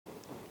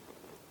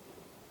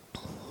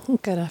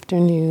Good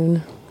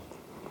afternoon.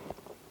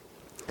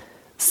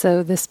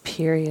 So this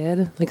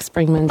period, like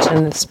Spring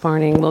mentioned this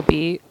morning, we'll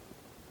be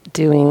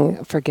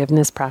doing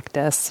forgiveness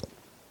practice.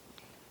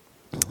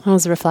 I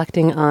was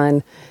reflecting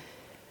on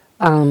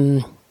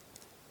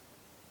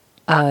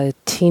a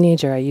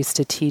teenager. I used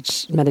to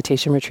teach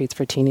meditation retreats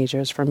for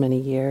teenagers for many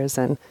years,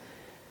 and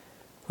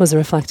was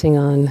reflecting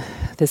on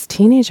this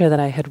teenager that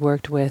I had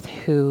worked with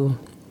who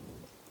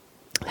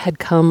had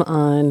come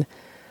on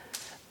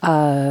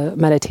a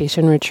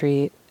meditation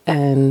retreat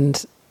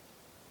and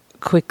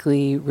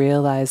quickly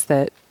realized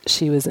that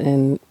she was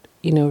in,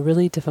 a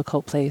really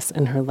difficult place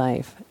in her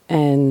life.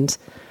 And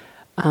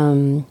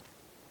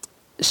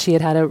she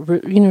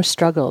had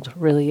struggled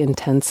really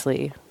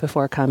intensely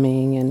before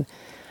coming.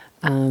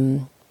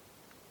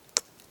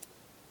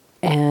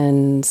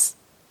 And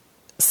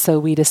so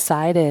we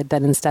decided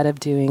that instead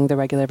of doing the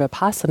regular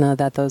Vipassana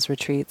that those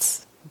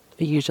retreats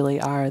usually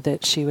are,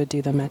 that she would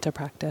do the metta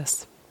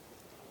practice.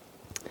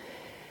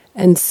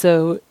 And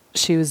so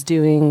she was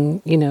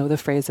doing, the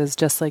phrases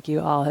just like you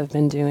all have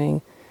been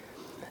doing.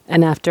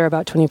 And after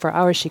about 24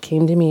 hours, she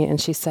came to me and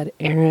she said,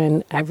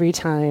 Erin, every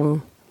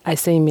time I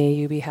say, may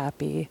you be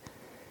happy,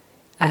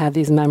 I have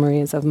these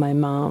memories of my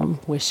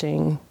mom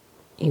wishing,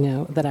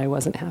 that I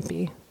wasn't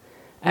happy.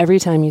 Every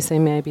time you say,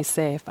 may I be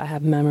safe, I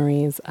have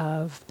memories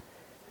of,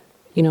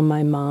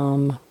 my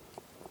mom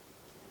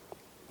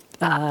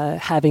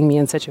having me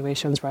in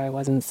situations where I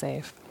wasn't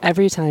safe.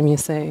 Every time you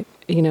say,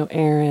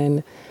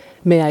 Erin,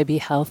 may I be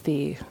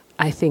healthy,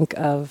 I think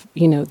of,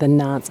 the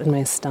knots in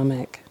my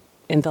stomach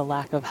and the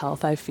lack of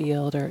health I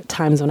feel, or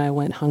times when I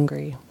went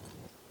hungry.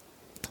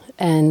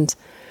 And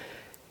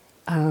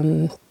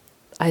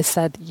I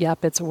said,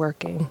 yep, it's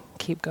working.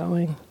 Keep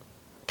going.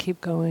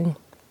 Keep going.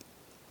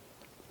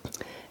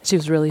 She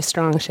was really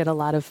strong. She had a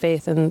lot of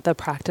faith, and the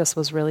practice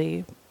was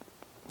really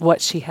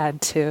what she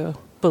had to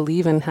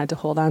believe in, had to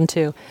hold on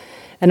to.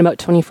 And about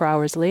 24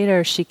 hours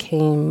later, she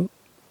came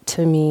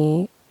to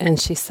me and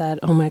she said,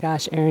 oh my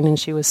gosh, Erin, and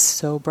she was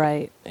so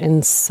bright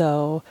and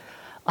so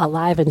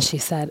alive. And she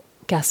said,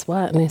 guess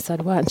what? And I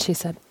said, what? And she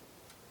said,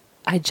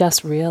 I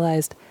just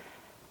realized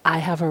I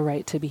have a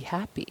right to be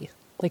happy.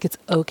 Like, it's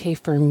okay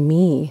for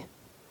me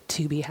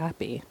to be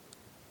happy.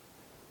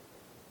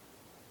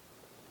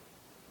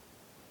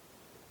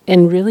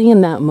 And really in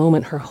that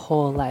moment, her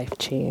whole life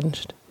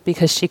changed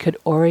because she could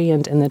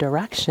orient in the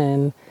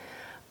direction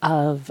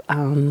of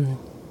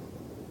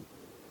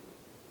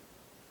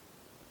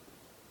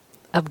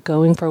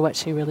going for what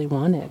she really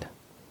wanted.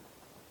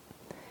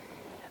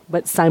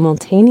 But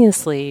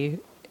simultaneously,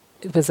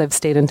 because I've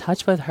stayed in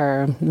touch with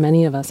her,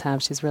 many of us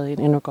have, she's really an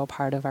integral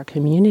part of our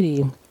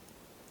community,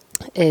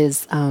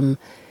 is in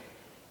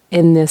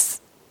this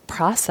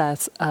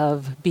process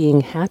of being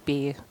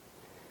happy,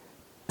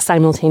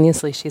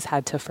 simultaneously she's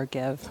had to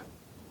forgive.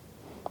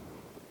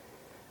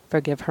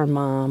 Forgive her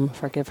mom,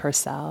 forgive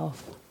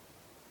herself,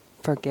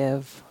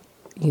 forgive,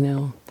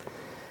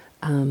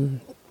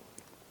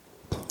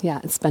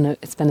 it's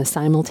been a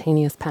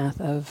simultaneous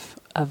path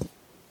of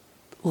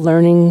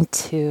learning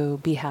to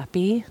be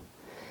happy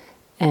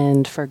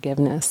and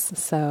forgiveness.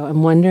 So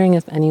I'm wondering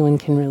if anyone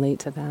can relate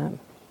to that.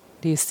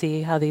 Do you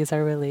see how these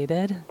are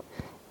related?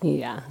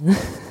 Yeah.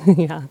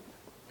 Yeah.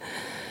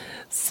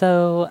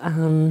 So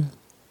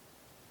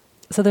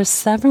there's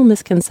several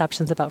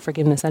misconceptions about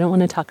forgiveness. I don't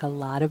want to talk a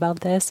lot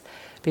about this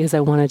because I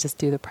want to just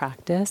do the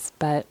practice,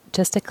 but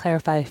just to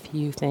clarify a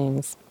few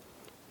things.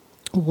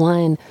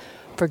 One,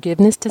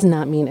 forgiveness does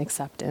not mean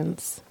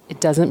acceptance.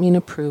 It doesn't mean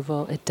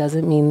approval. It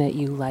doesn't mean that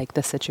you like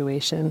the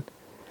situation.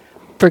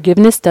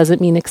 Forgiveness doesn't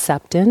mean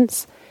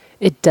acceptance.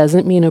 It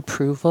doesn't mean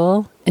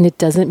approval. And it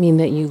doesn't mean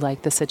that you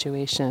like the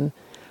situation.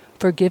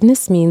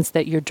 Forgiveness means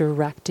that you're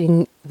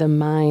directing the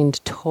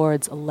mind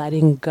towards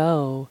letting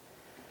go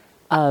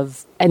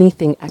of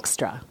anything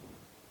extra,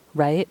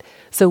 right?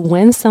 So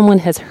when someone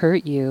has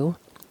hurt you,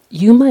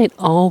 you might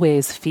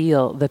always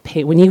feel the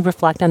pain. When you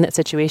reflect on that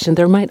situation,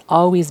 there might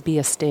always be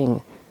a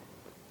sting.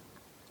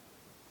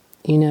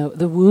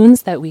 The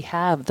wounds that we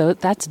have,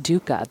 that's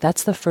dukkha.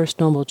 That's the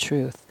first noble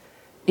truth.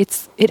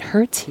 It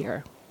hurts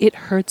here. It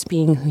hurts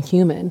being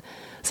human.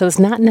 So it's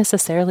not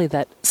necessarily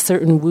that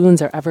certain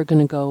wounds are ever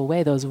going to go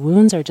away. Those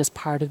wounds are just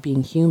part of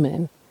being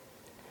human.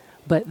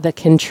 But the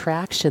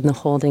contraction, the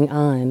holding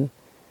on,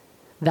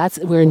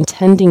 we're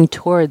intending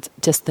towards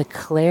just the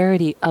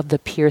clarity of the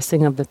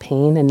piercing of the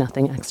pain and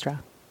nothing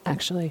extra,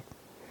 actually.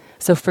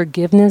 So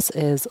forgiveness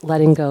is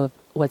letting go of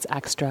what's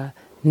extra,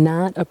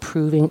 not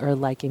approving or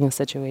liking a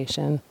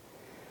situation.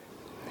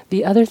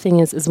 The other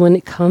thing is when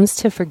it comes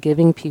to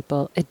forgiving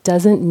people, it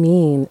doesn't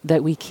mean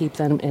that we keep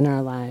them in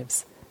our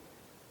lives.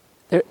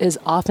 There is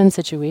often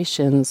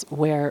situations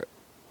where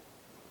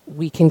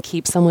we can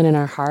keep someone in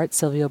our heart,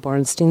 Sylvia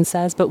Bornstein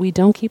says, but we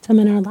don't keep them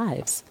in our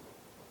lives.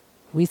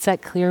 We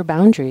set clear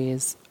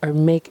boundaries or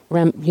make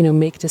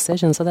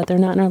decisions so that they're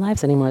not in our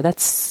lives anymore.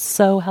 That's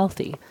so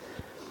healthy.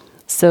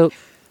 So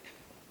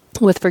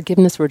with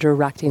forgiveness, we're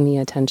directing the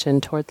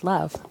attention towards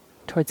love,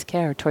 towards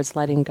care, towards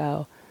letting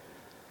go,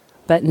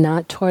 but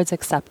not towards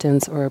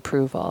acceptance or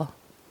approval.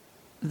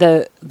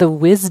 the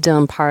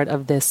wisdom part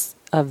of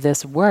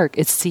this work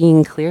is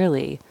seeing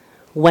clearly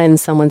when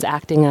someone's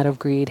acting out of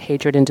greed,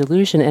 hatred, and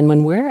delusion, and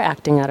when we're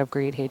acting out of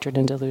greed, hatred,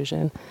 and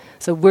delusion.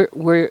 So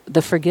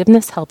the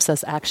forgiveness helps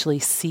us actually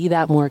see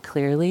that more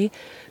clearly.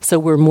 So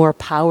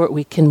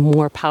we can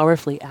more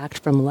powerfully act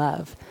from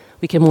love.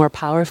 We can more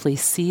powerfully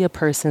see a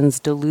person's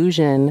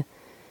delusion,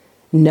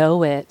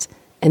 know it,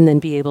 and then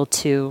be able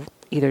to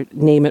either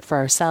name it for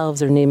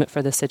ourselves or name it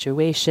for the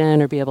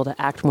situation, or be able to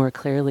act more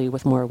clearly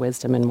with more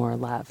wisdom and more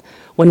love.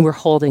 When we're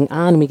holding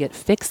on, we get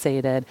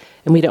fixated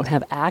and we don't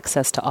have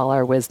access to all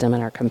our wisdom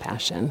and our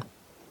compassion.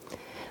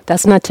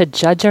 That's not to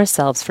judge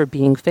ourselves for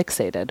being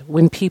fixated.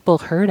 When people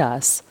hurt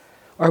us,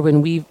 or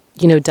when we've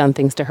done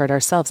things to hurt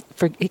ourselves,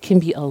 it can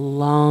be a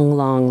long,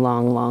 long,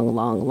 long, long,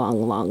 long,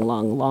 long, long,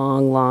 long,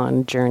 long,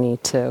 long journey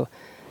to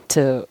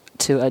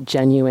a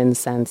genuine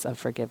sense of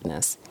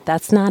forgiveness.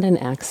 That's not an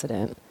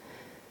accident.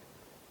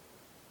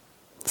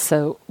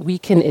 So we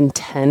can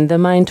intend the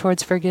mind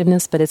towards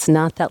forgiveness, but it's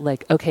not that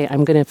like, okay,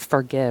 I'm going to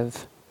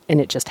forgive, and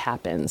it just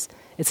happens.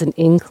 It's an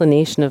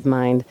inclination of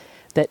mind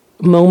that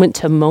moment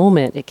to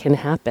moment it can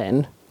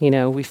happen.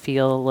 We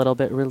feel a little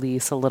bit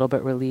release, a little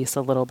bit release,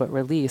 a little bit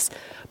release.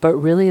 But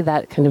really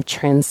that kind of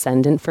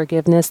transcendent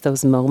forgiveness,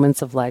 those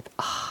moments of like,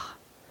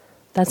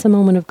 that's a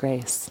moment of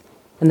grace.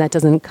 And that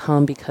doesn't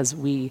come because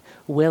we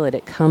will it.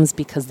 It comes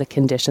because the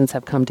conditions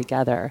have come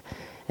together.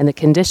 And the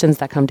conditions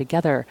that come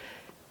together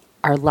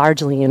are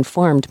largely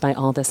informed by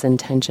all this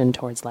intention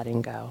towards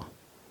letting go.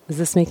 Is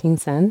this making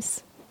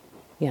sense?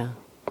 Yeah.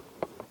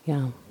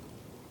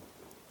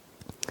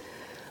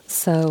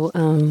 So,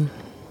 I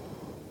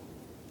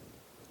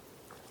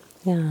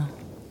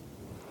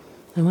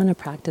want to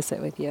practice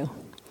it with you.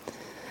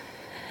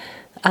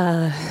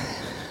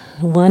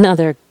 One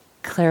other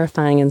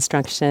clarifying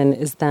instruction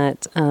is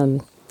that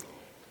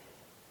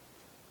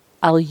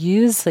I'll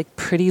use like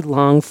pretty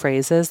long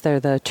phrases. They're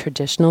the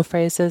traditional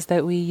phrases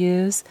that we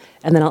use.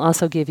 And then I'll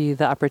also give you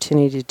the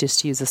opportunity to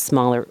just use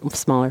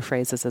smaller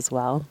phrases as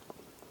well.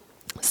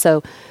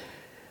 So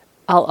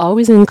I'll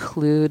always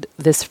include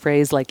this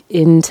phrase like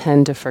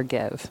intend to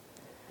forgive.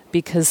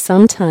 Because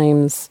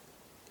sometimes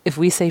if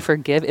we say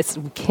forgive,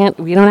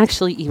 we don't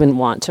actually even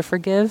want to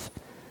forgive.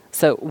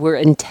 So we're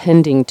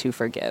intending to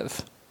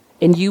forgive.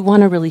 And you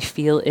want to really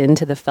feel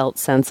into the felt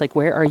sense, like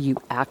where are you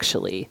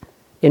actually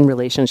in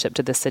relationship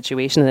to this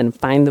situation, and then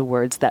find the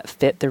words that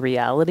fit the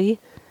reality.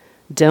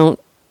 Don't,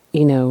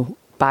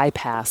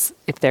 bypass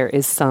if there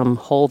is some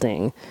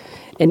holding.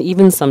 And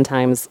even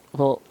sometimes,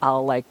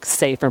 I'll like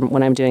say from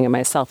when I'm doing it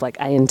myself, like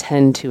I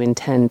intend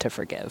to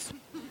forgive.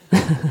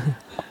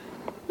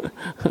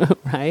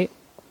 Right?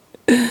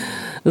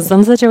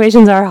 Some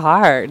situations are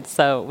hard,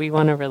 so we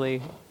want to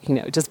really,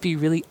 just be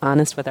really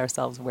honest with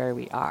ourselves where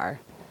we are,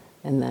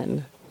 and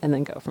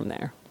then go from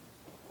there.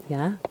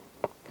 Yeah?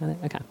 Got it?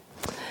 Okay.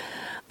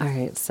 All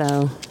right,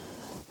 so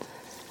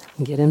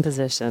get in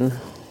position.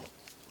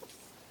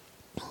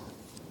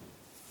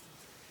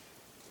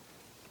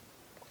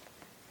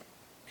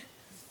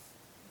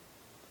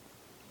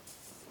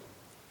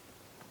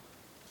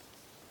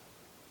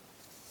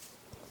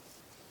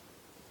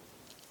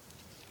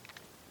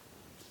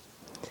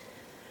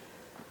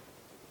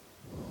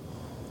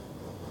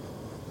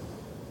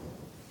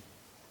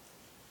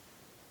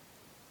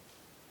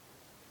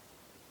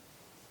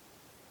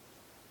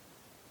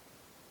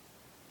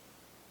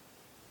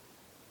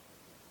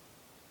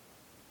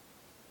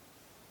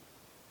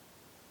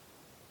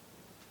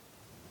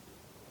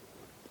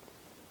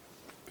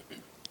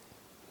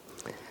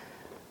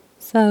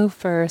 So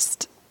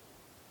first,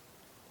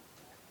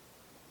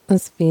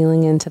 is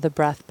feeling into the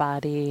breath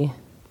body,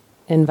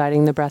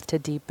 inviting the breath to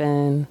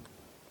deepen.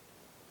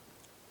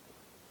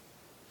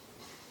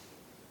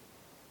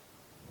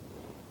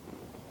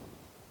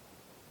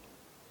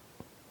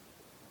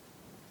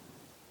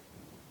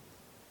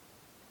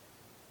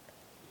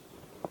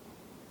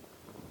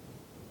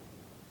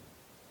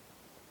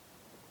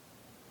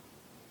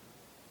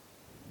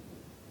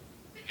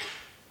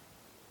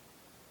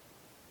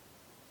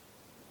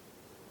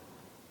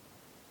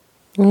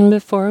 And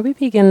before we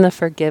begin the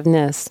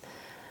forgiveness,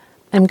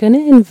 I'm going to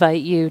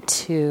invite you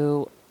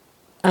to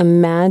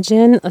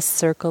imagine a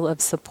circle of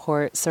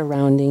support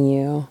surrounding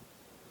you.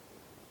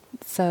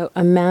 So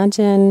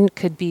imagine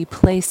could be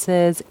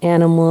places,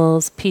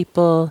 animals,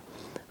 people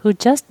who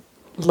just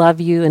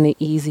love you in an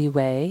easy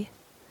way.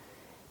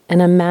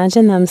 And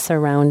imagine them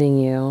surrounding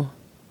you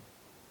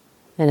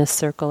in a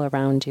circle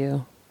around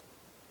you.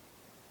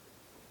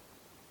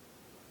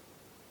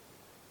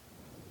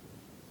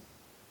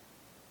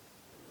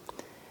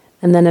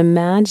 And then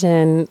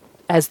imagine,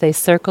 as they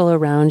circle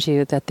around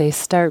you, that they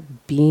start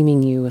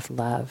beaming you with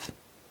love.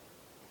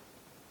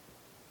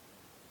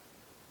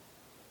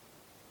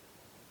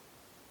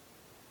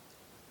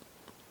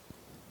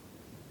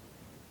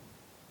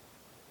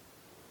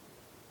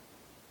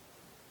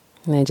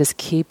 And they just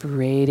keep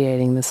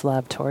radiating this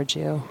love towards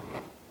you,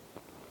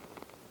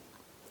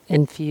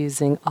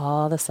 infusing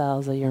all the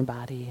cells of your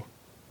body.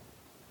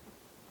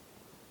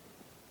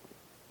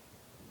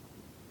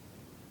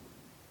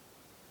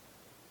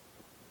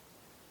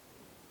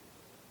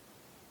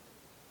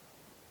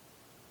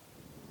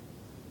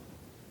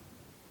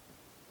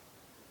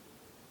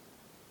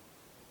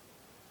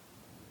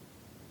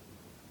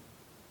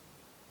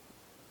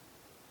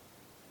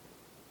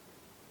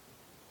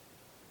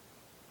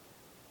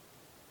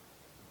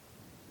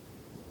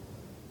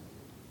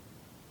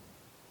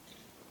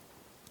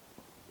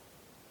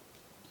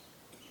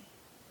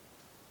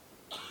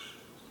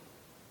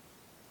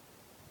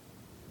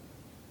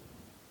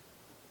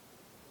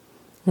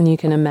 And you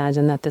can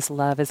imagine that this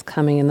love is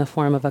coming in the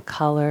form of a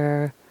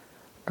color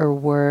or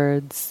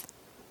words,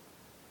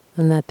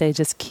 and that they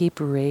just keep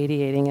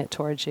radiating it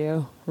towards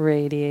you,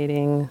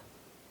 radiating.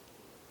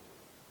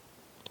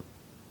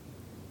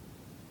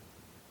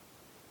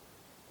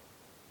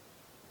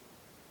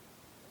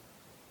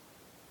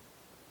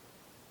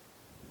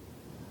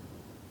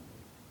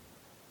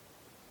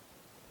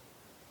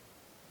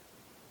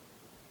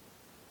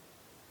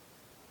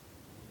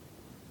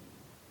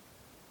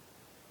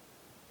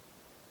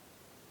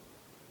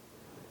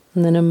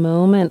 And then a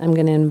moment, I'm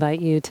going to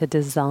invite you to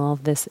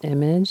dissolve this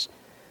image.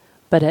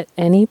 But at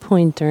any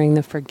point during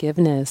the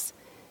forgiveness,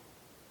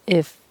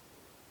 if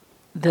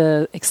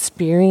the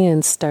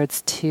experience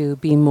starts to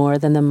be more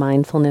than the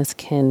mindfulness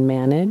can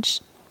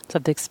manage, so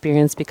if the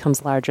experience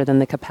becomes larger than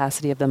the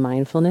capacity of the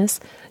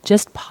mindfulness,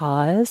 just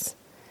pause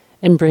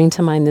and bring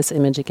to mind this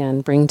image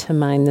again. Bring to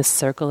mind this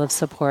circle of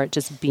support,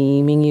 just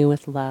beaming you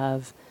with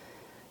love.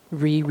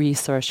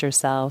 Resource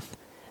yourself,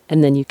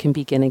 and then you can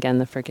begin again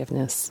the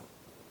forgiveness.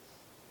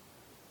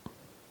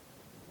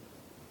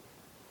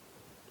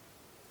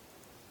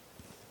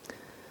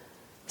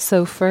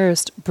 So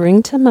first,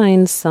 bring to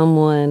mind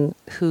someone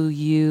who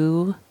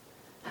you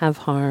have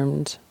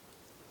harmed.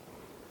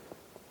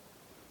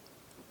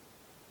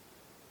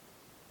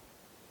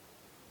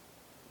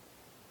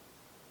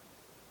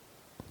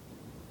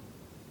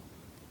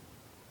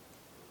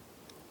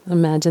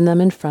 Imagine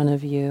them in front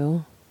of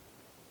you.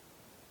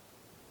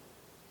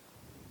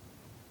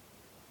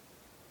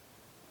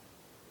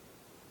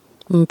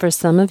 And for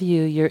some of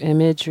you, your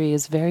imagery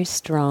is very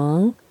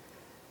strong,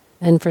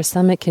 and for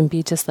some it can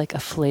be just like a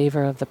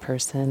flavor of the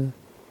person.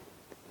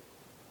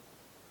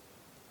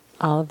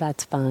 All of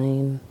that's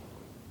fine.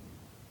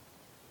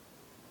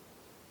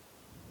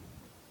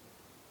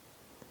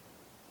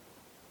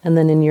 And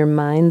then in your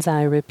mind's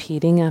eye,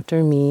 repeating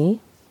after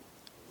me,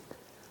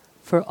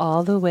 for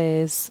all the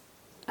ways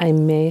I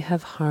may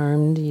have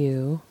harmed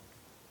you,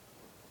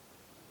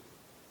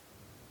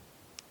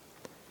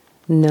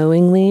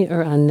 knowingly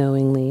or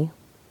unknowingly,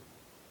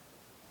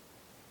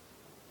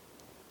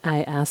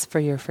 I ask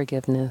for your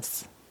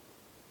forgiveness.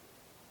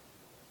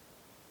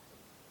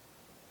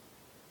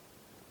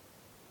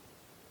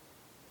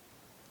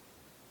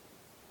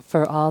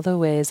 For all the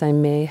ways I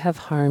may have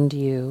harmed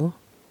you,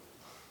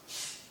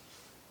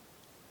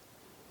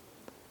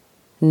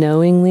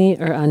 knowingly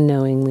or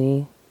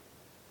unknowingly,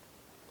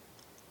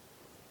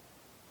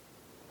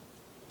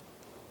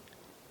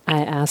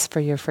 I ask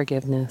for your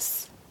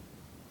forgiveness.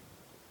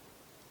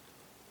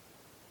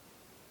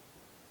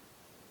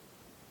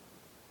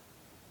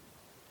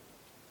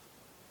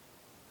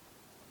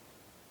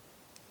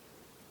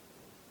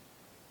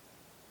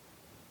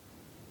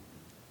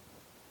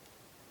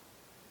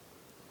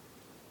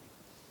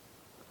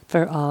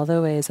 For all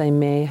the ways I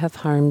may have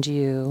harmed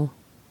you,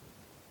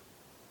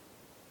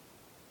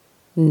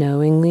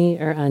 knowingly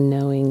or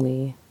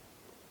unknowingly,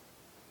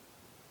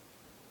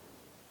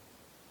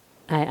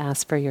 I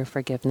ask for your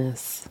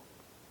forgiveness.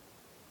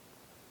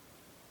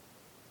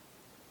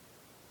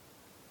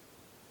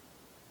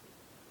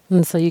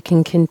 And so you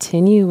can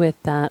continue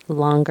with that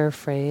longer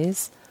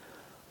phrase,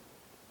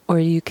 or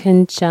you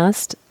can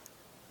just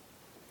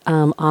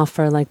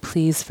offer like,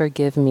 please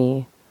forgive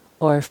me,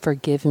 or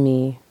forgive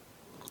me,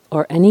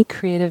 or any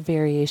creative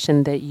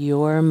variation that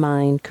your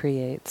mind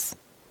creates.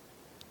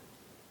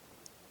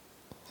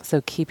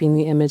 So keeping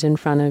the image in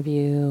front of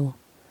you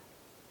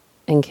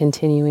and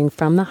continuing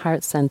from the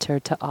heart center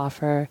to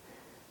offer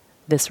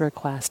this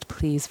request,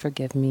 please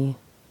forgive me.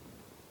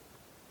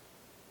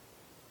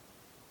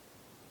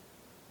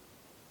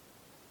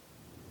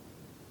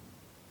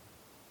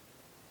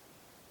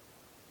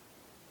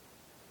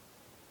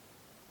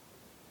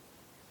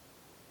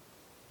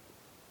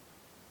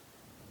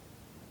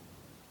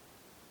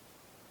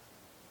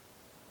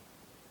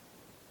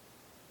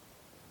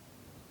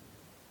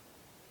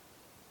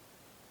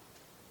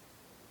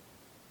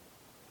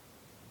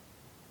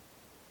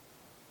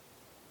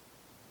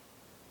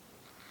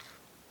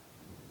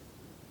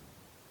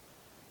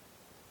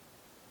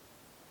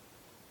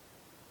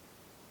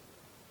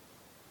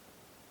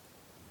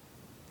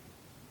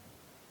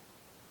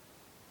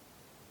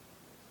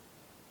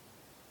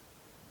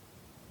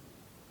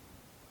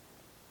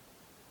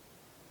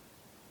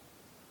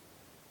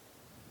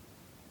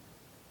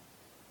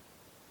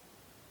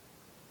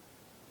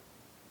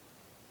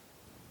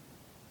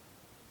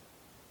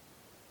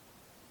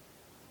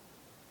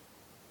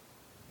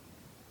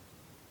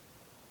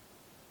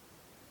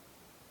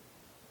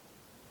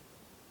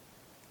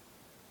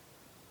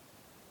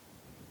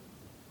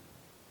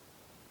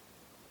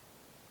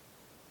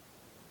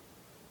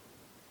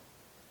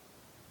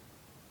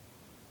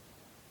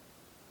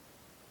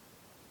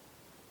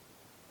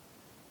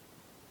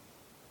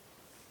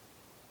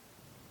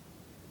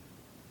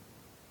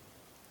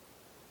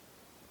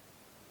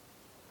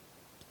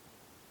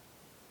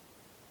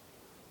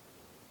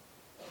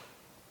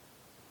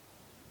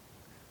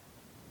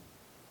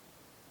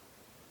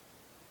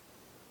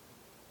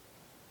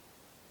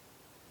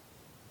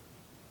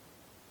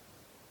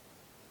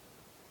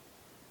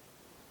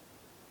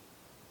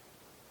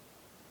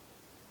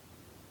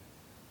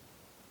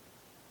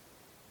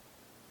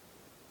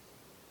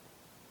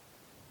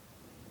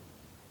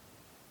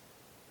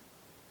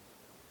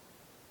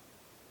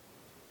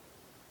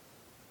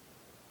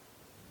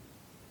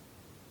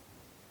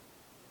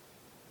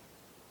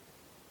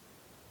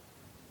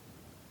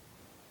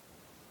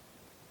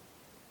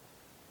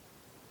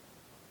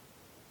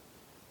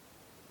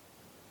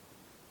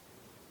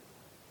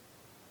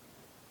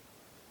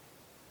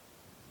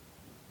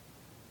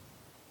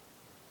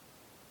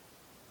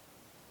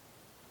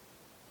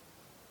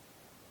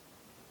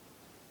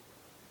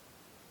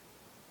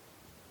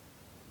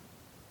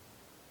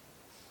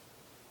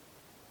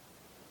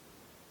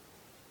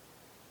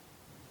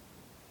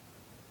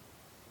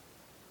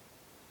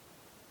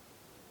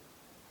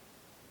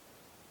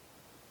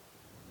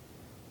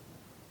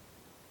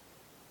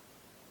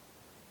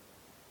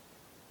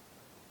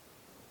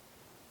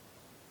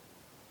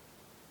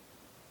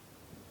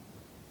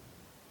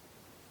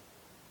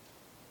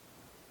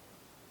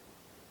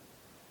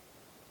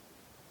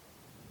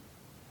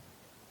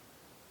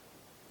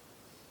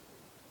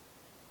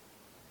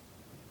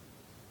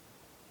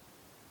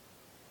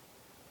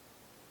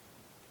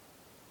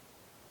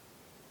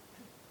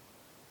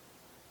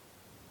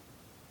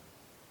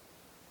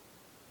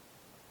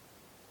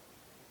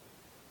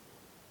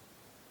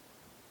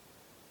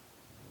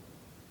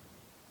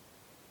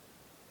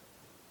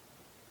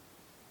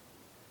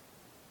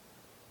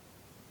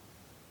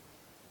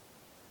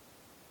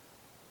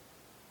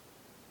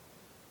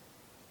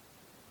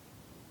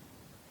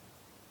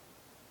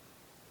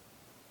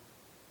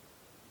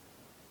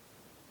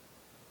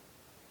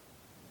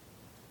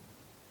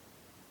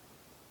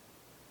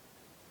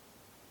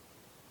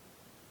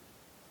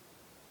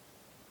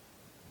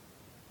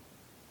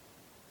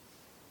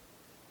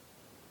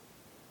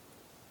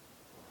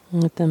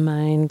 If the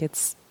mind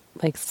gets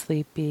like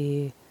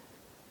sleepy,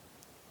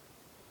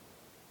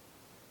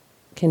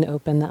 can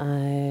open the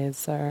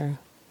eyes or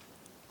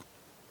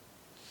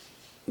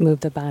move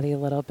the body a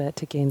little bit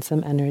to gain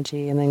some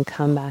energy and then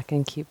come back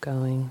and keep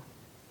going.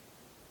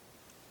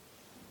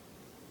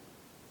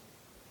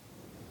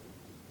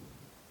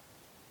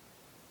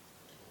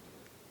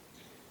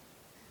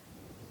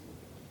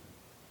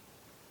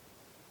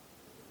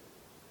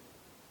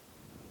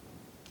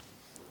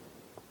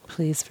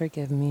 Please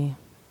forgive me.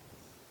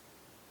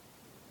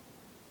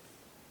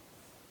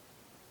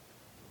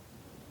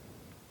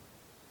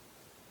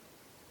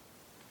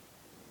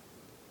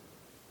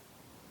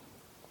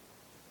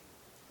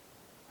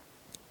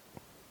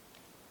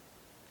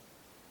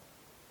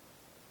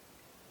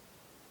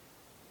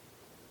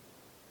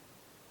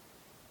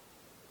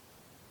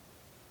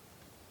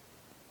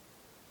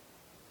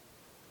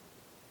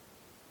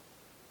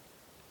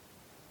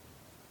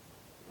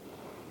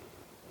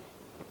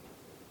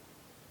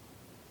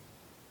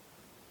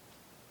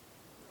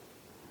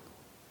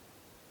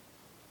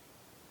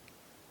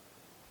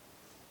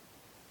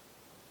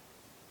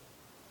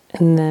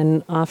 And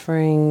then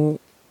offering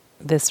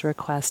this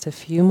request a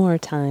few more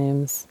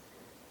times,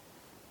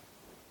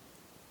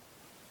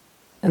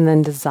 and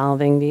then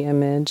dissolving the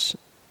image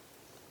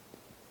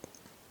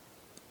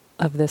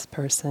of this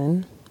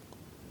person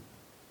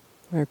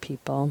or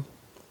people.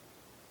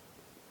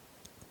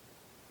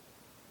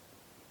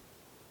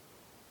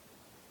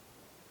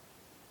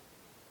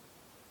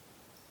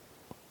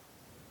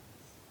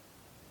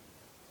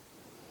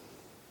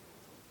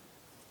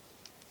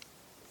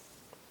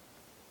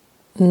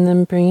 And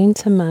then bringing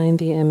to mind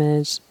the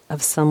image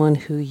of someone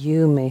who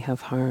you may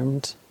have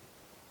harmed,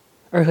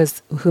 or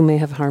who may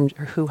have harmed,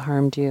 or who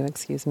harmed you,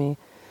 excuse me.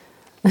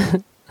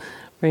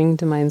 Bring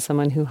to mind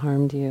someone who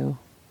harmed you.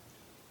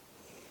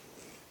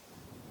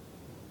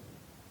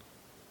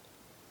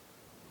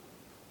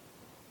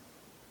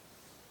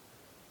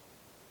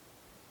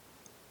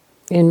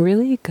 And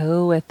really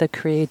go with the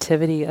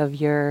creativity of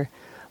your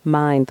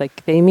mind.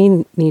 Like they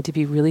may need to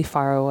be really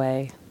far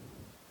away.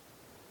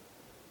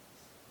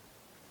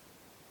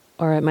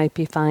 Or it might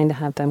be fine to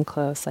have them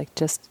close. Like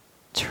just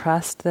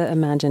trust the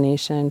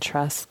imagination,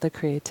 trust the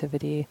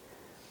creativity,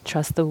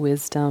 trust the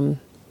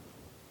wisdom.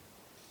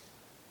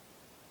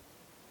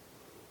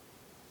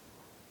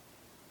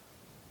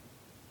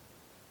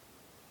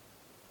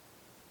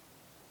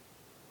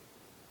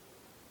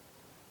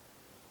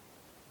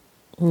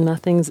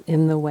 Nothing's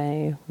in the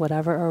way.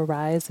 Whatever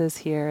arises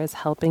here is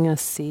helping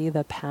us see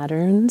the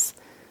patterns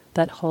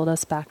that hold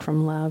us back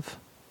from love.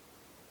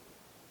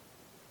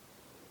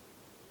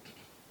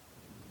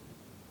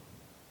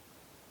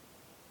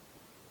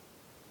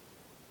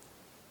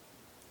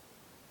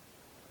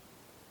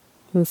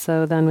 And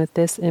so then with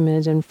this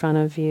image in front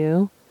of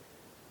you,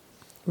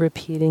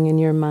 repeating in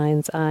your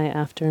mind's eye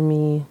after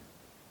me,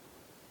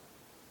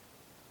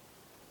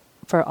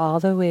 for all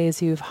the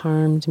ways you've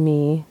harmed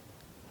me,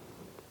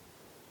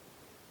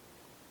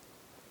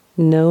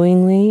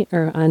 knowingly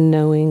or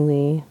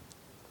unknowingly,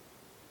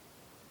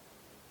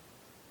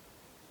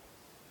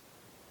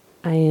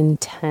 I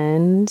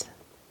intend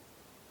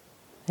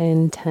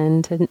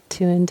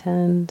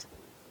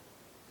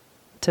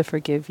to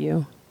forgive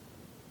you.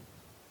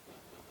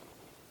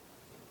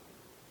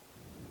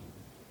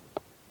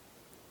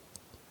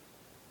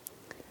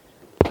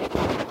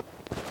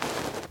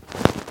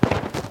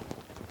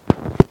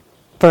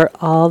 For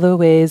all the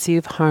ways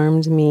you've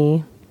harmed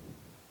me,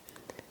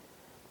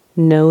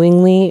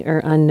 knowingly or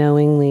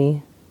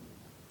unknowingly,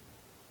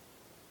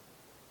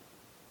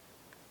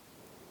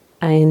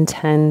 I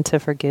intend to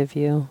forgive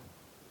you.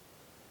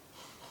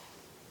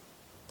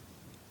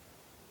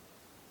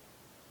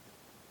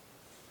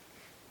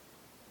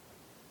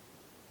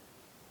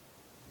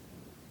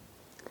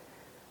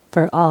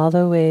 For all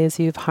the ways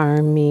you've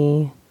harmed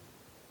me,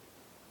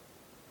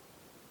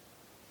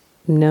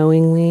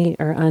 knowingly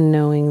or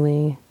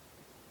unknowingly,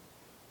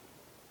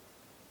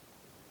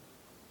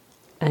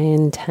 I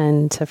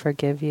intend to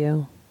forgive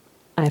you.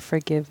 I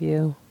forgive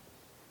you.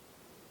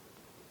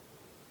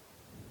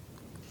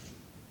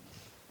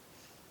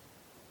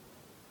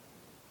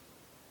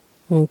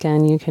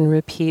 Again, you can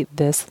repeat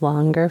this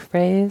longer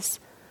phrase,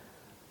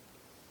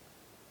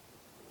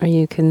 or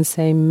you can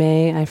say,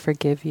 may I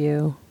forgive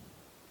you.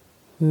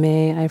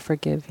 May I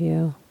forgive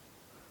you.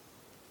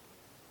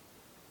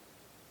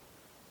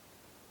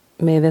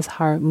 May this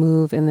heart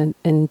move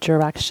in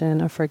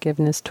direction of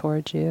forgiveness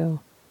towards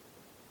you.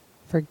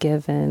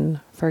 Forgiven,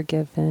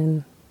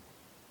 forgiven.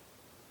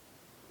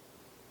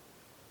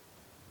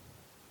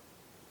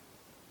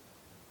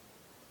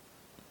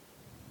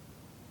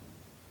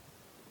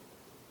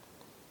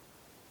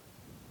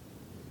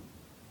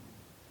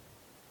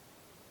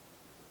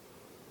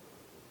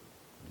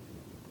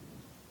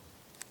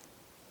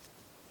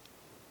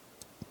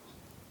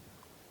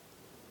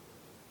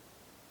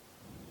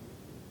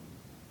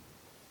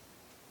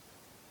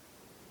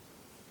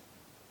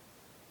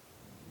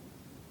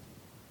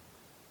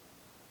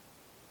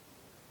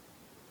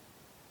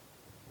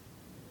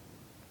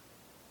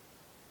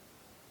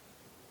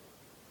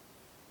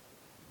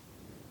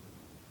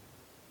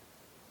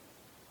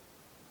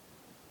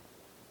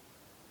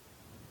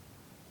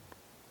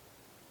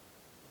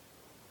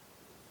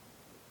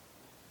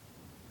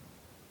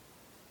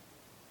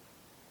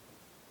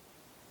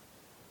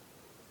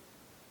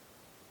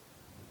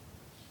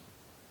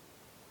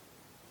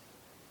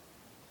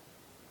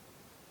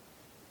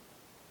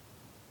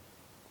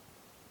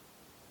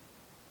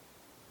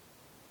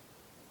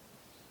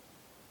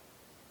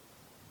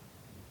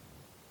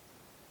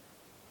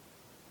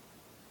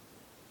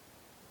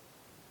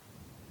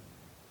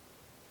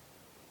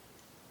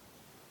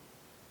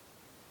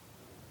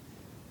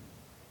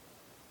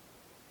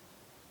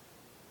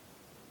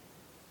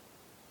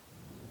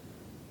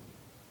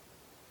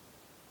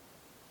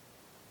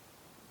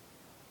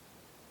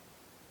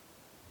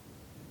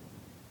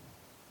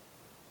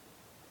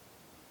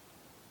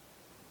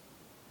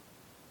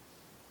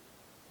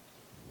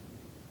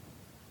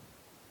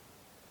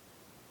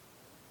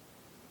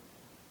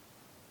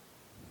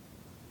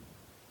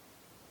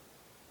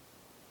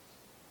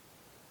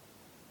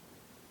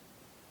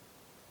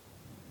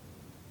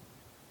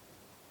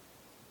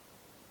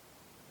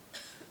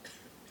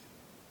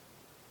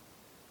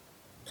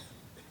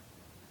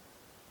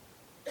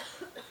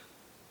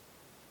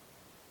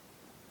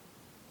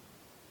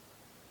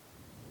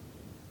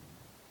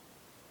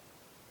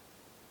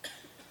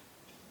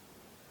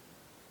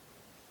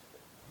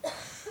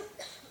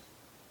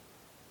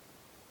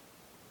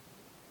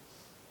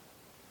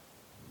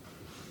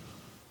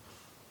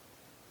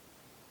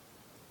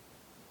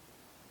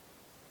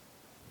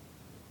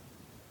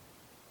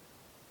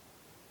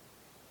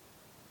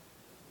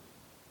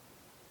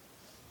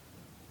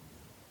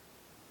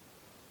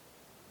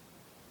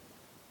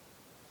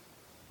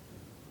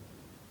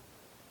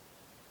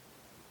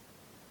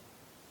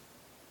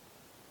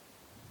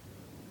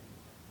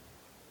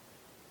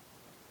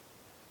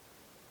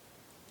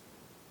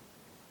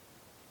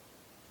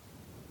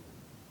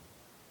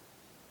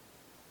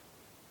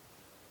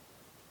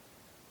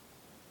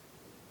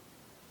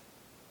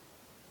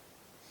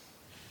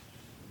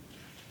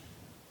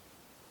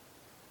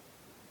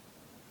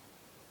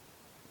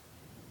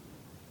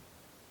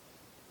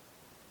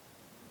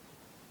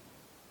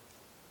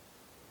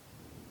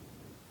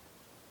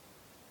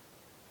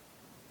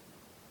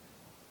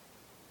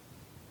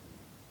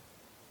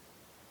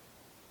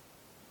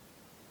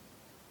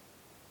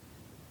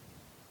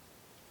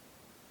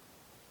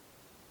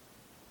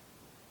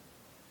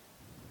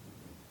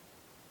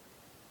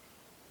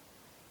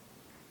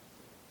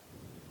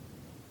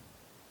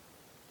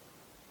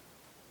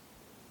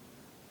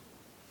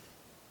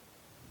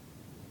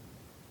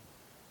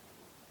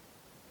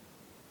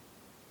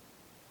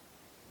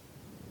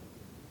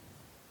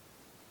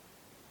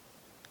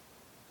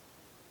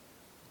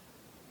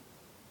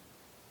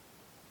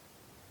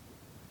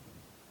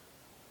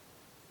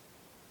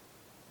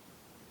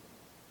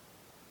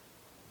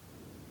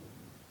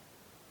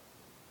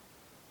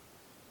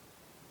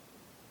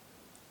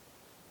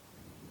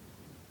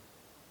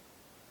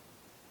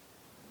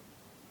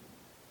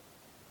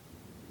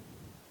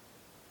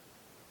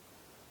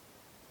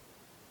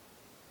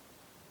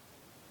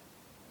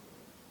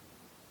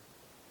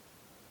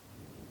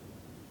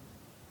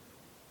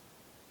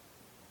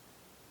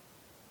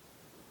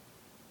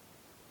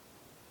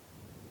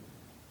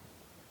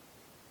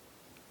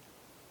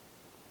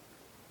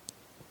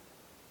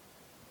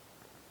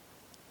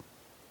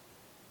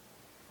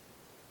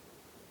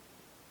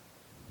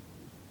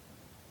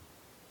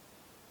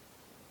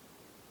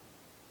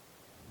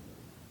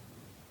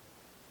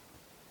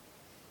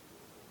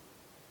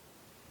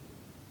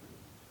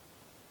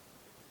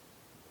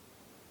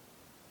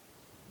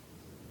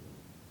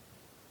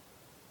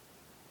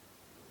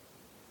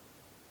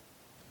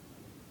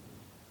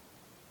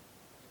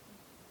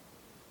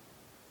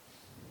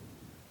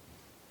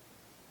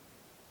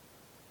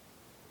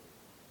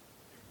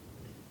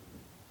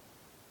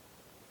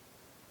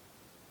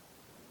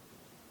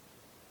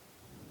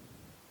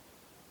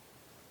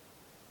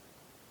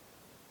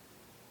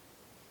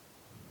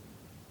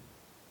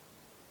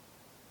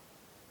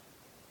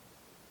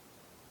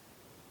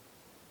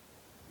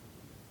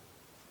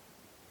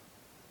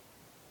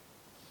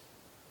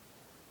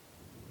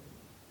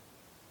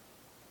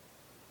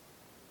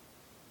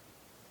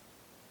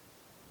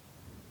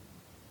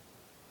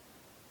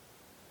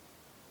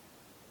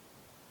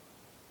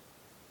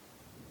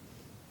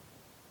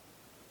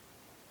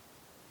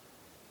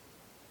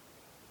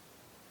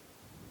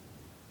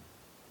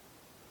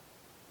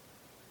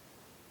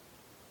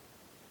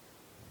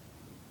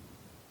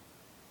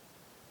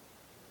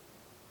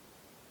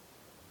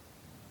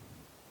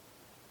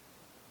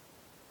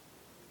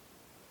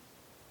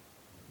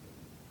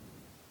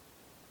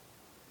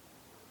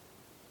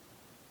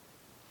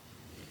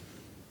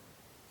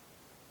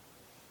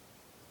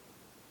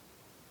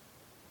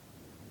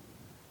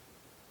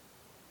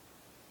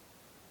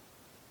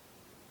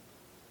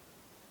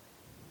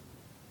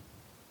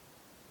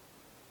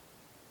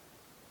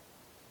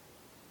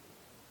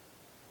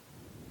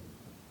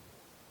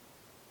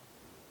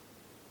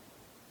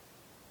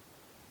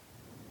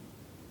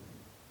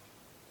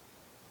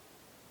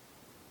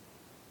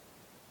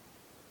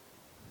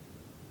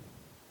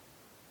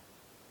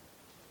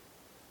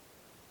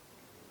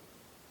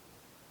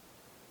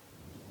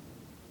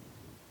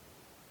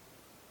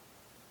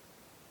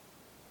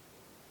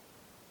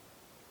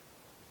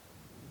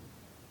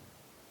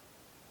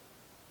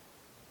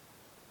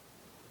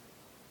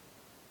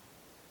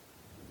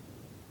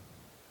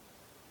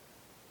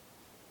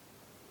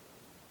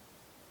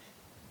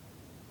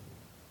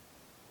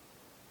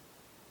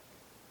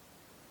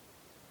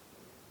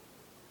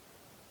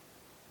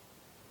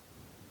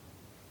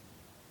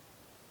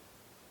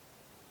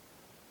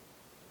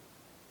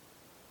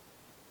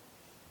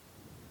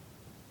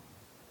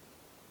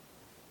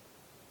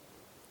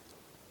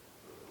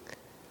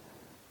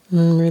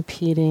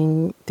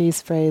 Repeating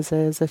these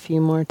phrases a few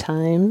more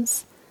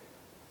times,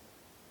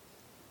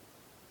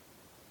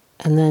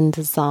 and then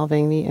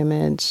dissolving the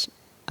image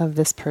of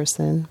this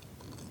person.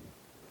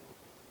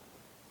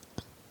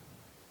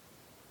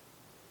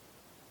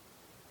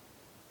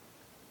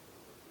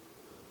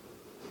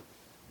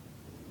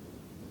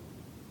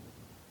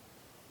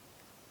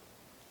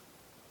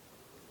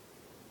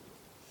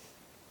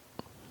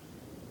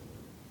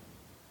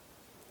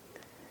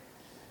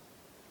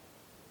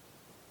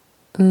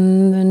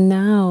 And then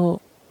now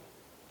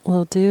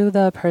we'll do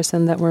the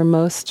person that we're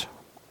most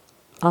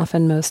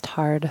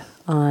hard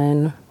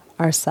on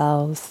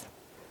ourselves.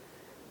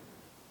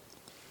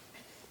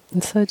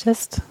 And so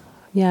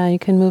you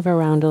can move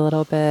around a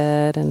little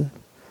bit and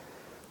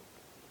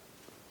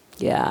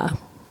yeah.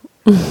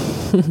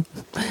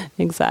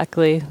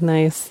 Exactly.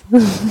 Nice.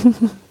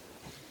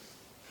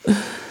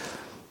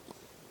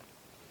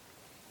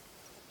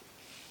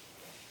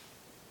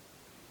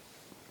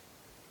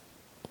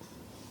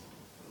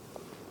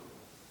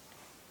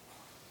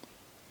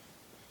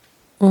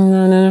 And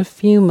then in a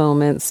few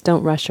moments,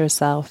 don't rush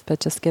yourself, but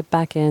just get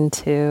back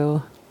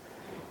into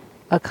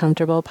a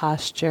comfortable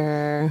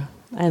posture.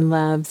 I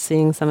love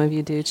seeing some of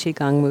you do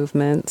Qigong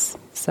movements.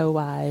 So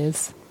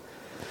wise.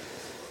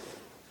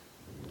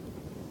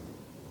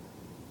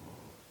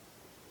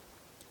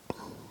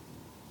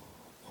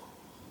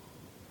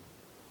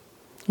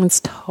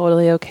 It's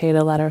totally okay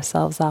to let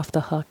ourselves off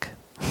the hook.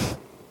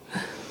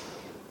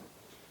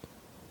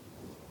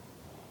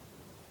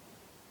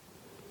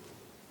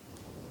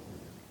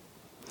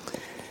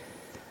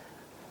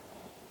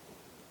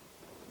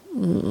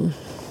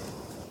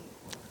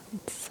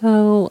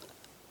 So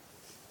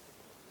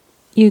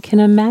you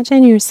can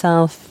imagine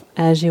yourself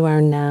as you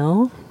are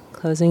now,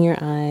 closing your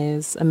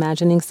eyes,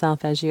 imagining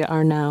self as you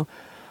are now.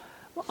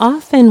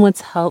 Often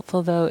what's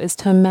helpful though is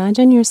to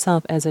imagine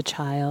yourself as a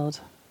child,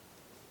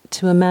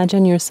 to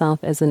imagine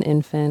yourself as an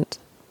infant.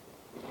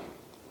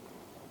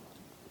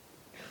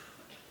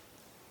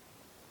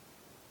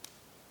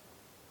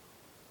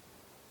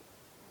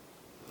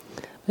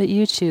 But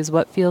you choose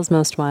what feels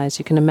most wise.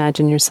 You can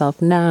imagine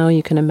yourself now.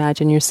 You can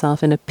imagine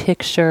yourself in a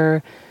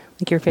picture,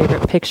 like your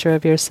favorite picture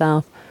of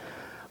yourself,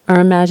 or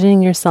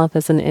imagining yourself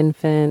as an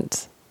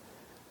infant.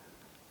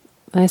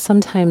 I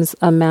sometimes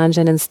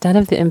imagine, instead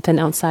of the infant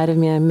outside of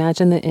me, I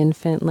imagine the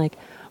infant like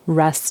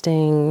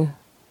resting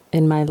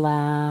in my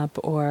lap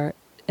or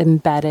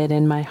embedded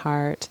in my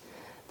heart.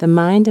 The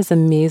mind is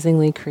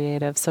amazingly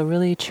creative, so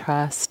really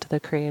trust the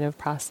creative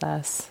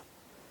process.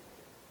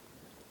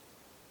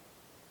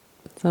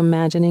 So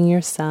imagining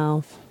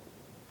yourself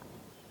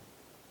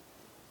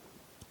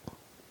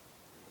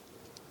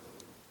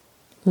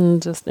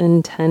and just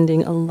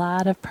intending a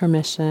lot of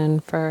permission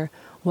for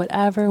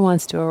whatever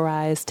wants to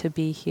arise to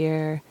be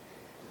here.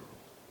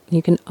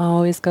 You can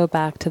always go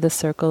back to the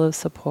circle of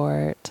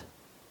support.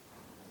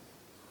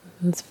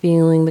 It's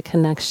feeling the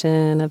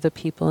connection of the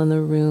people in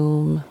the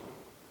room,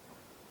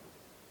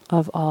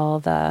 of all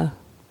the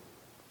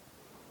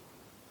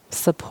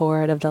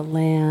support of the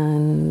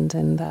land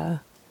and the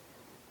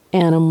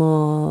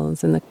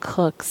animals and the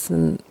cooks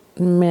and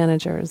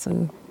managers,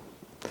 and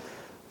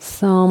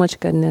so much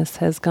goodness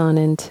has gone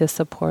into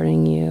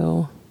supporting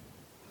you.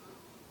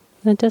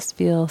 And just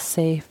feel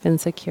safe and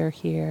secure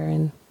here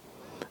and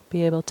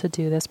be able to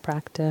do this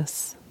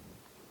practice.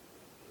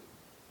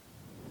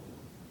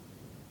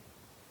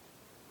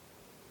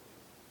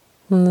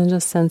 And then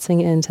just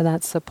sensing into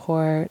that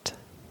support.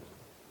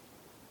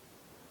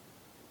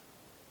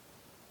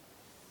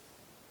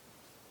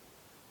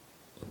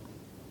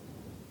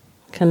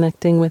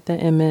 Connecting with the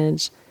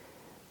image,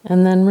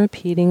 and then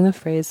repeating the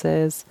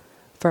phrases,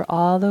 for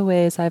all the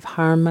ways I've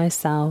harmed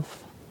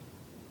myself,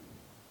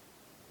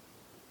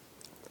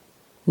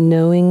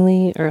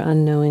 knowingly or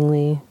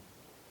unknowingly,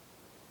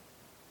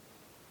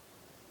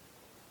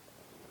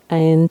 I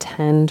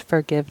intend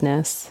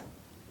forgiveness.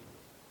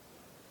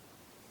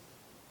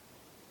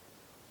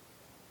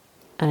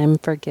 I'm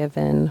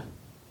forgiven.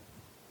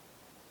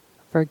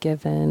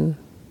 Forgiven.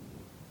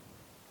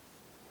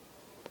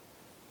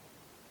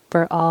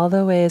 For all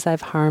the ways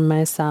I've harmed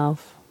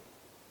myself,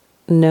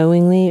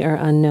 knowingly or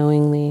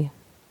unknowingly,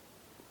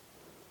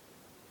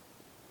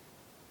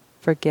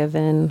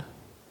 forgiven,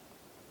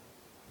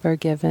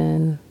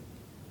 forgiven,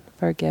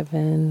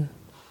 forgiven.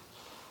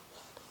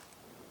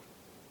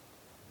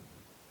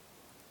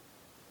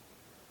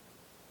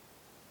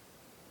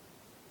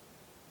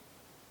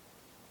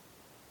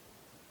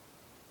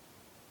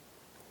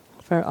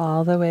 For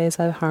all the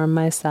ways I've harmed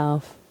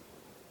myself,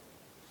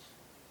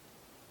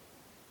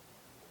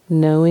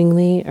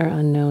 knowingly or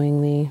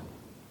unknowingly,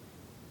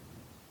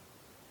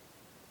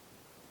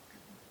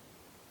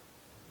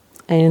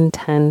 I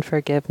intend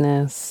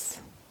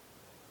forgiveness.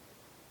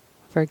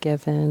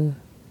 Forgiven.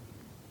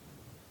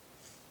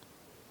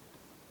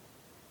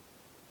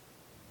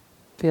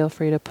 Feel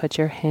free to put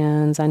your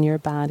hands on your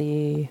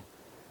body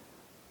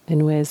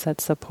in ways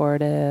that's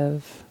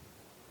supportive.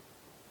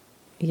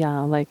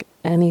 Yeah, like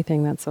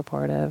anything that's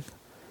supportive.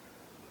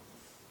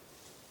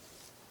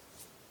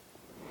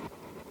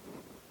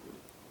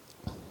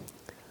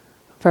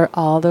 for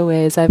all the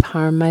ways I've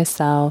harmed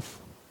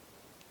myself,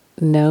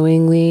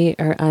 knowingly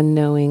or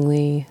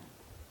unknowingly.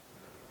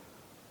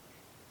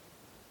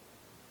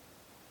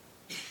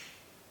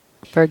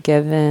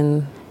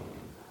 Forgiven,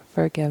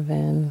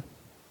 forgiven.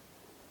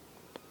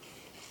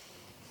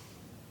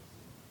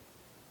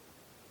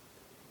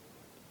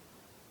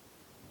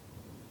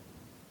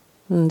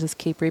 And just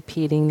keep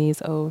repeating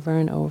these over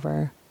and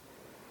over,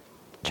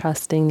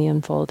 trusting the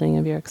unfolding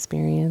of your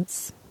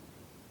experience.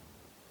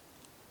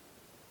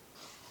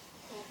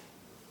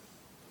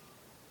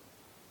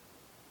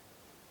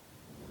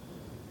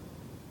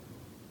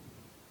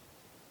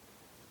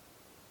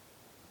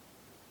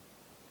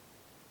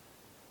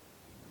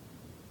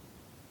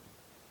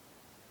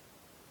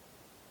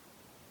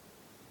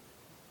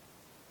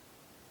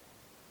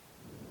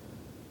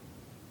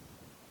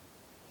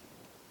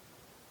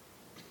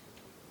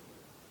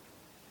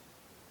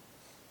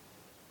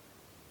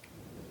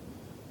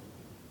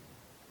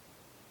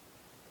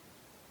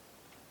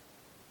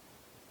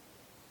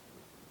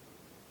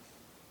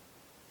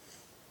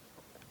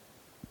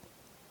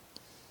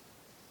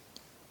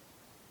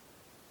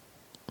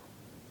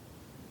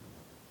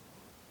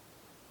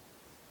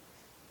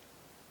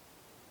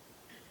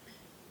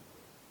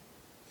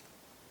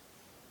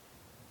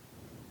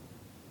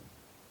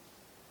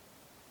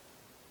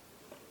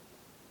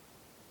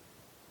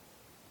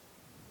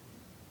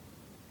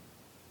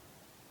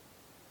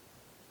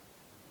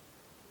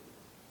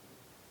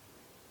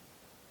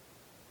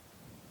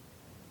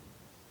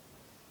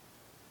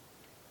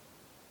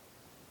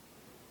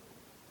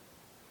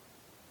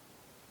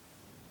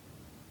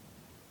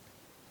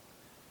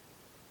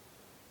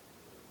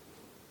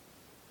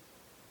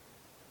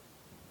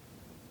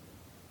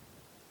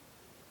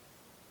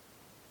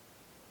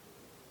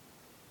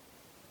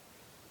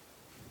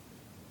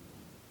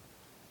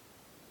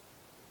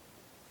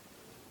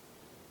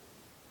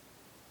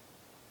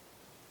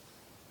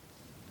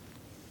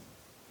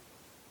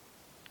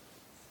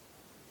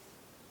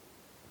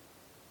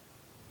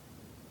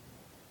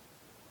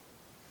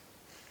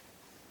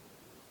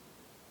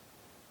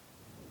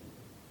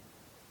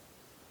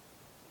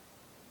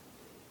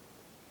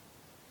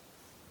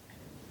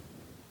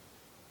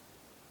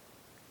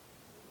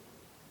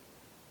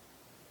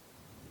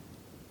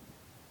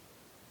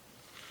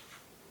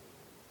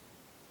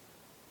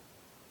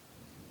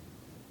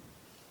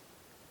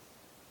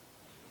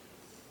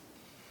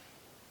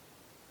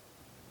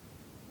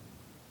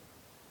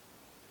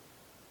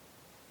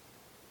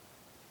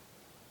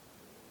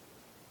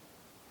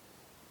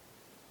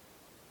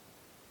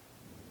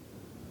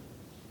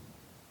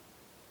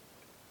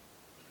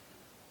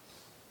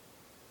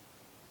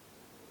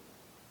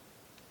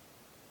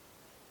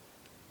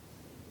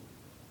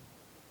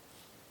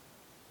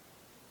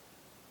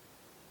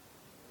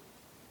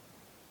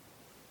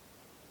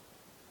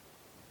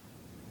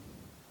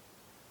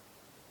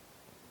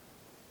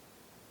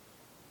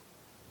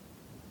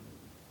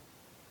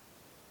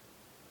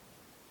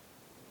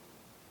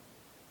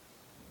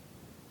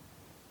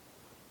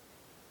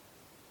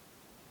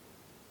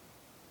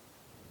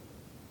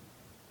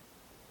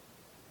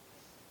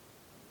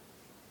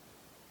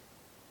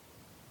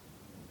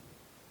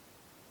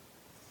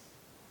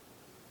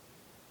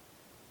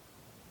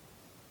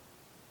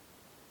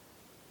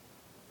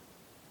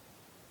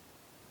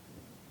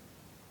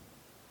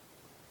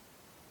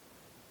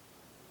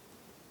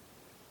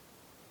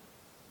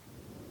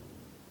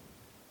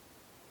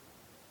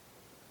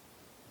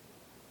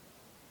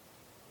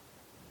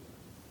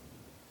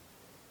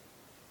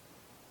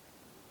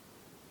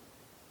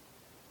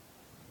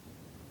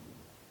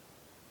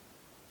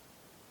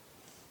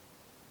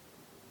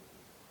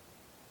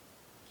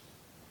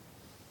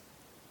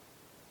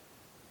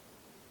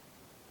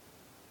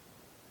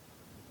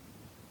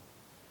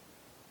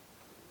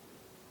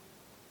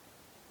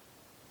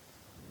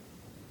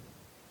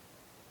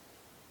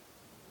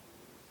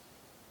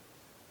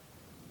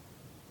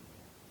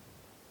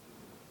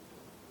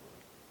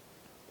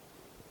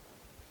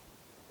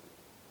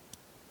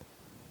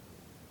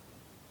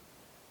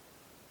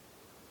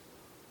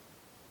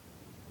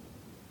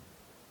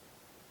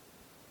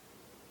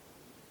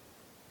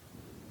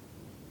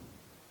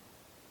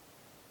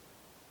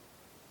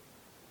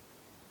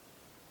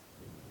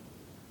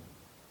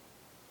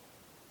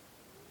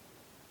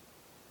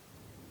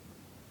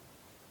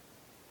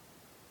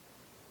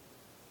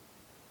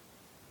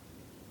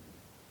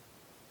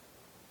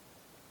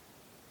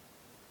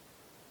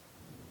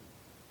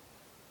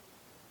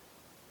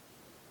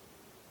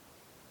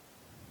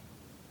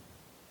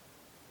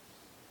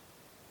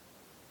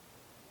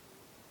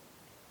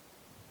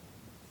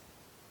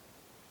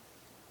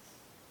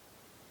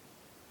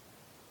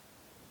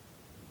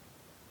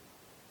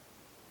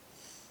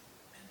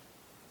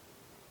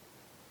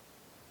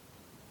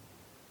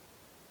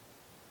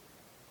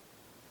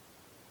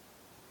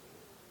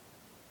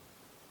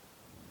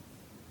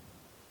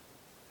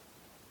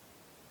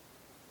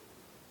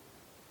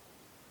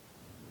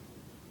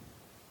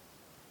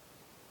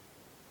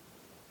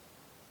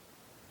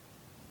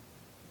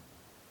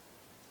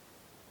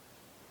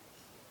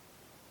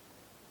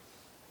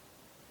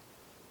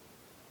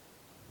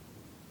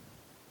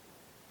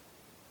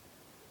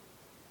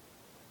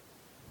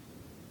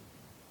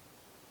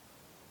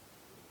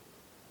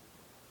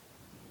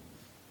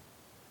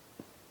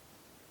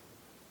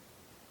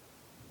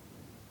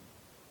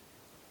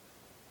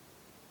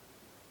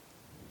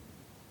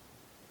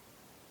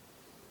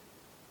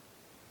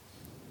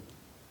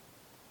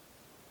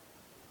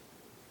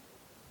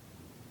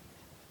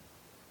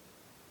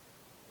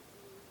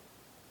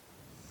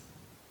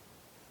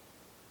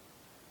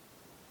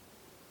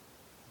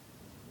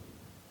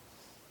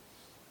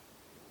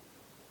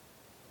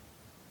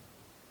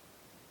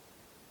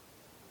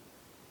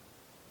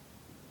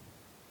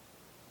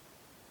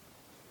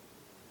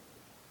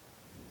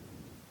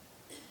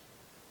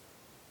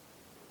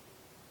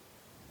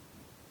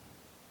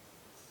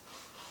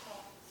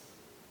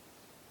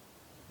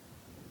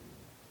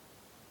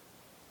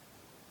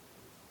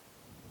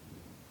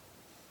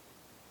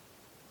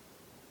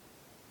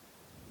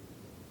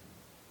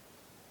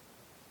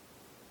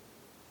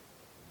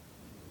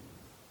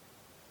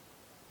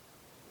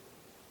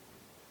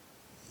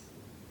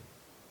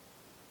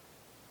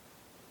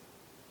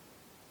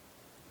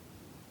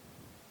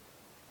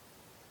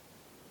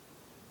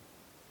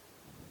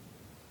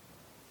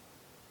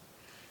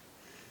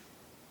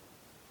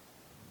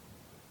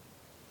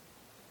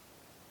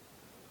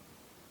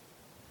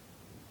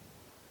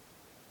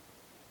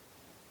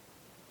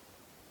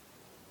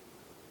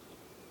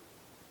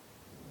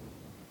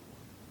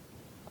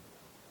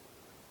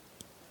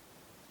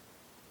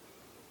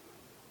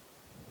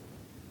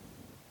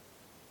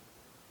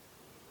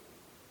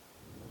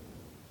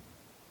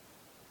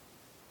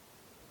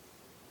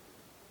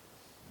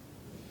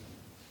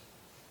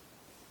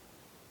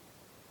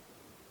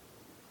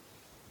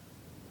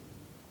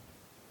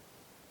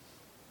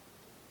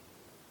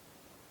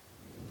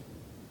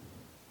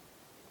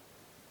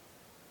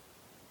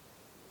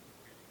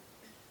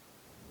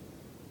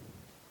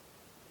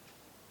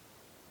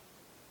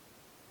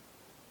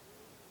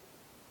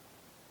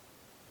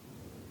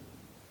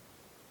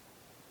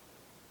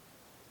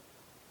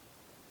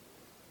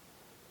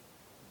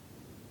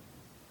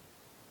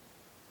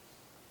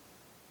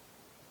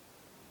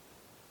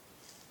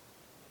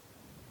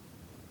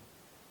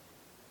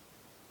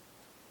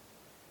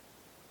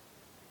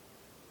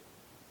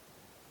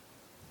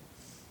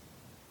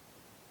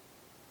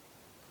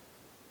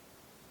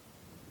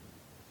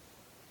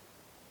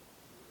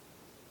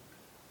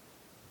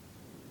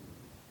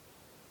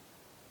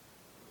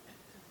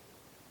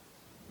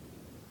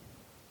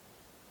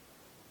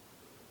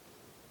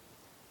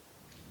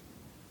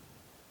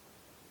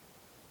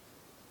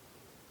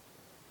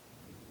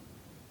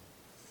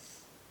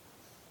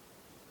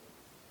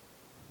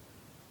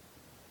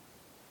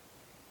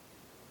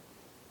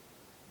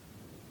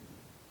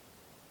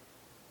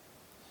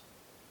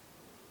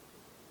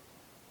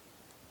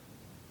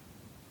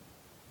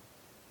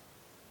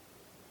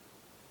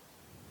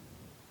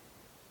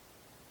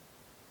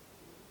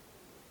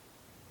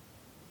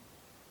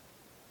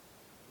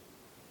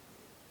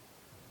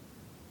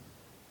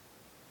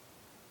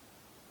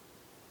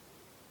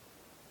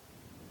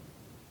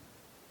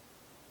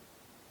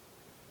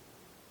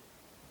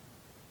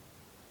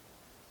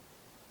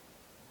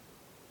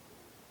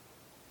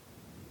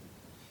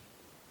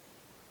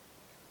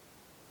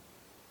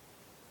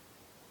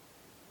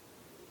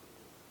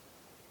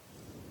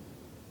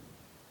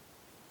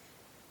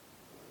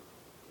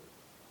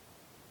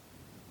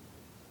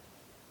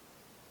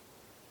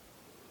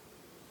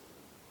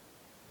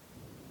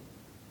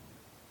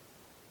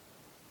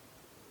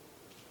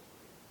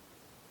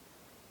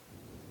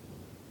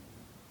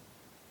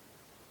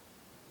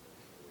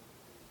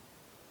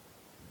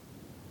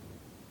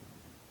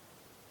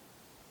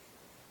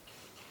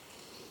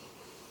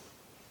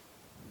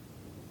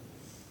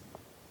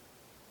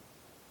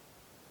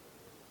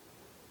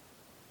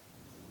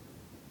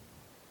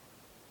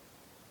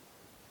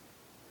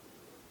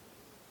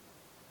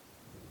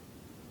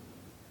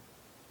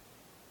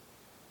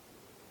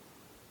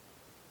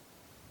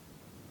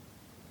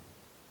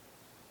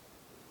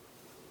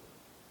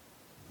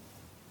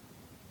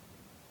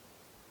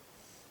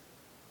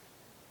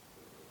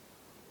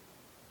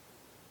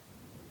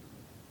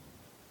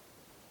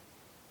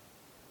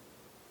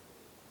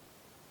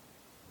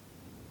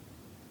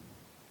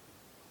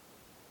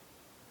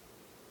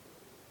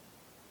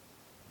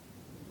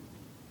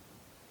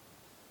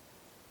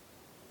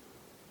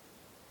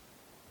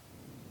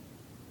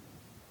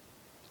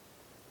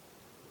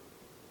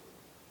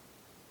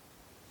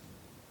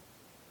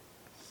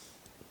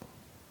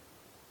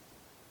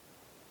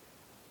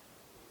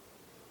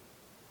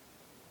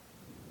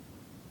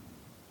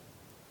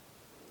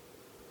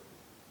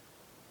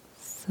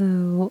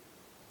 So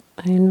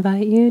I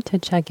invite you to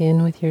check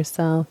in with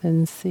yourself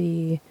and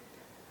see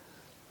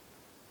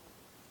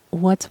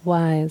what's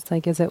wise.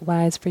 Like, is it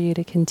wise for you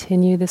to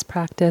continue this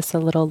practice a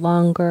little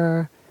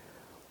longer?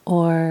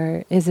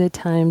 Or is it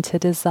time to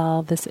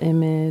dissolve this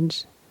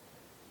image?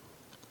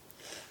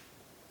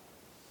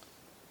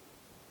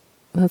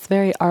 It's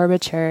very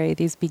arbitrary,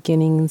 these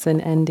beginnings and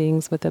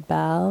endings with a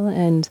bell.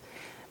 And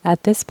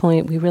at this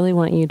point, we really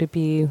want you to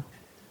be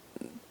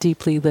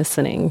deeply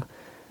listening.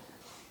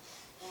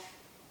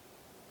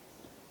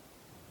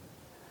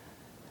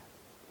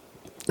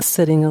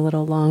 Sitting a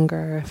little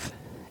longer if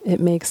it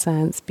makes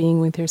sense, being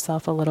with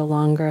yourself a little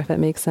longer if it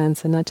makes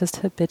sense, and not just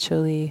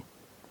habitually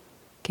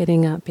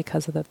getting up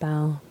because of the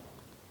bell.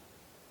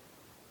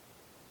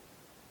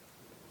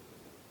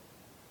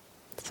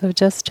 So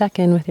just check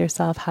in with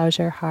yourself. How's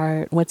your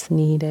heart? What's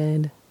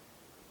needed?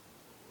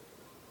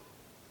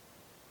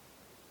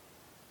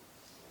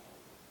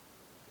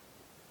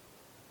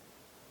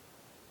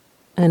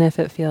 And if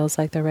it feels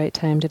like the right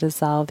time to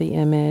dissolve the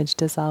image,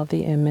 dissolve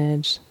the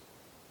image.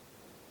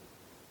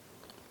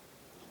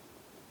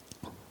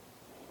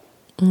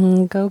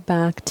 And go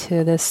back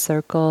to this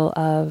circle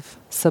of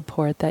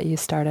support that you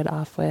started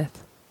off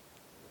with.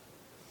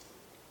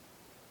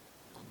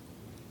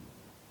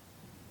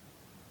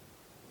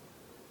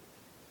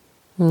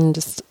 And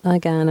just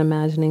again,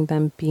 imagining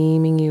them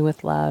beaming you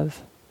with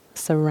love,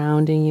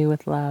 surrounding you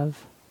with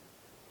love.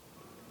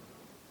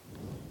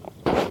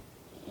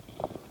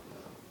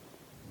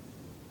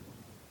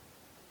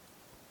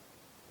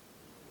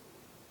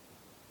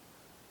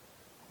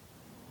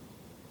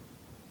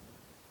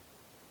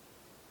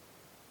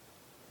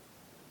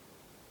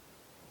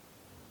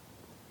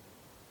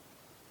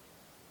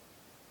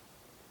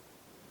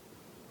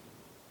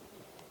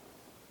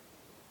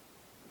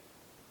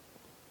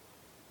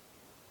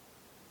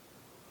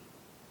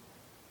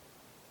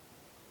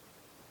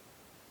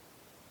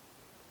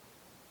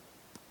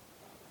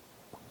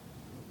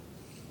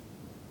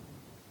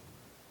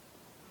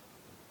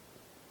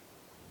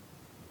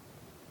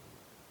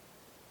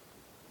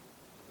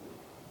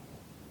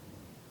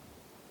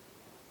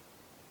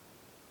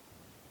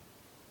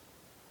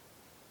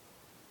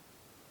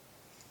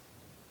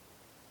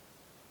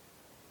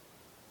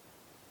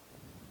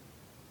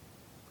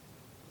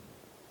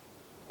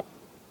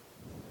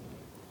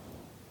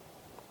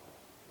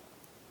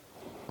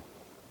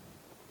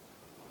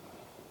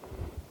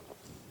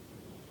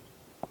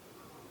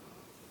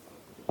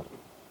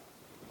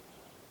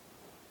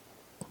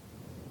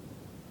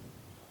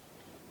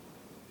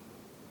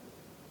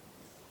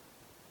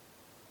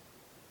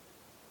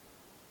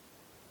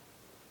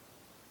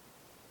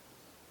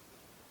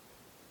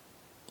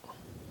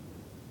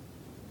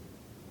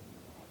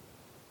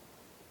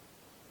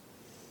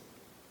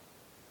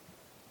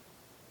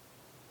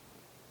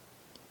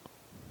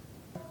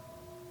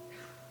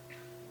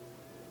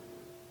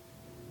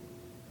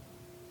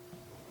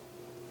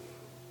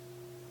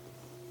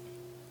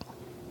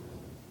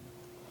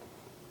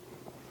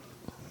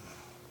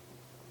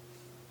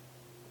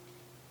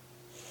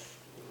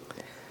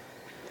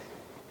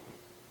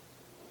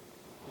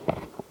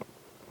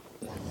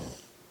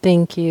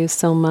 Thank you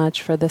so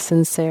much for the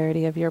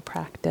sincerity of your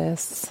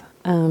practice.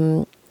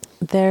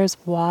 There's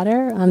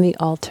water on the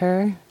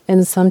altar,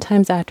 and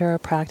sometimes after a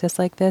practice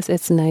like this,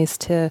 it's nice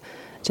to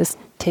just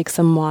take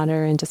some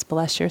water and just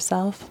bless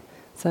yourself.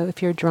 So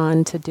if you're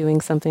drawn to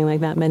doing something like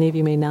that, many of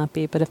you may not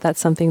be, but if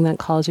that's something that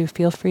calls you,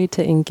 feel free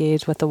to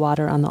engage with the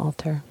water on the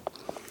altar.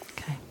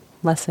 Okay,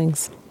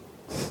 blessings.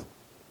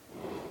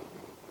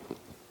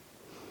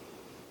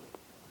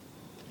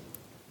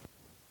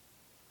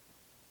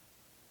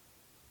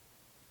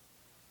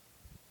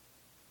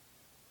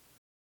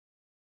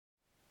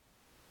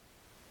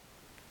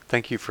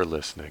 Thank you for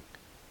listening.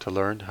 To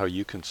learn how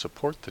you can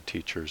support the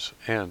teachers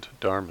and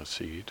Dharma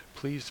Seed,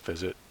 please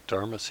visit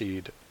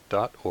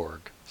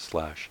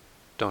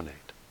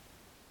dharmaseed.org/donate.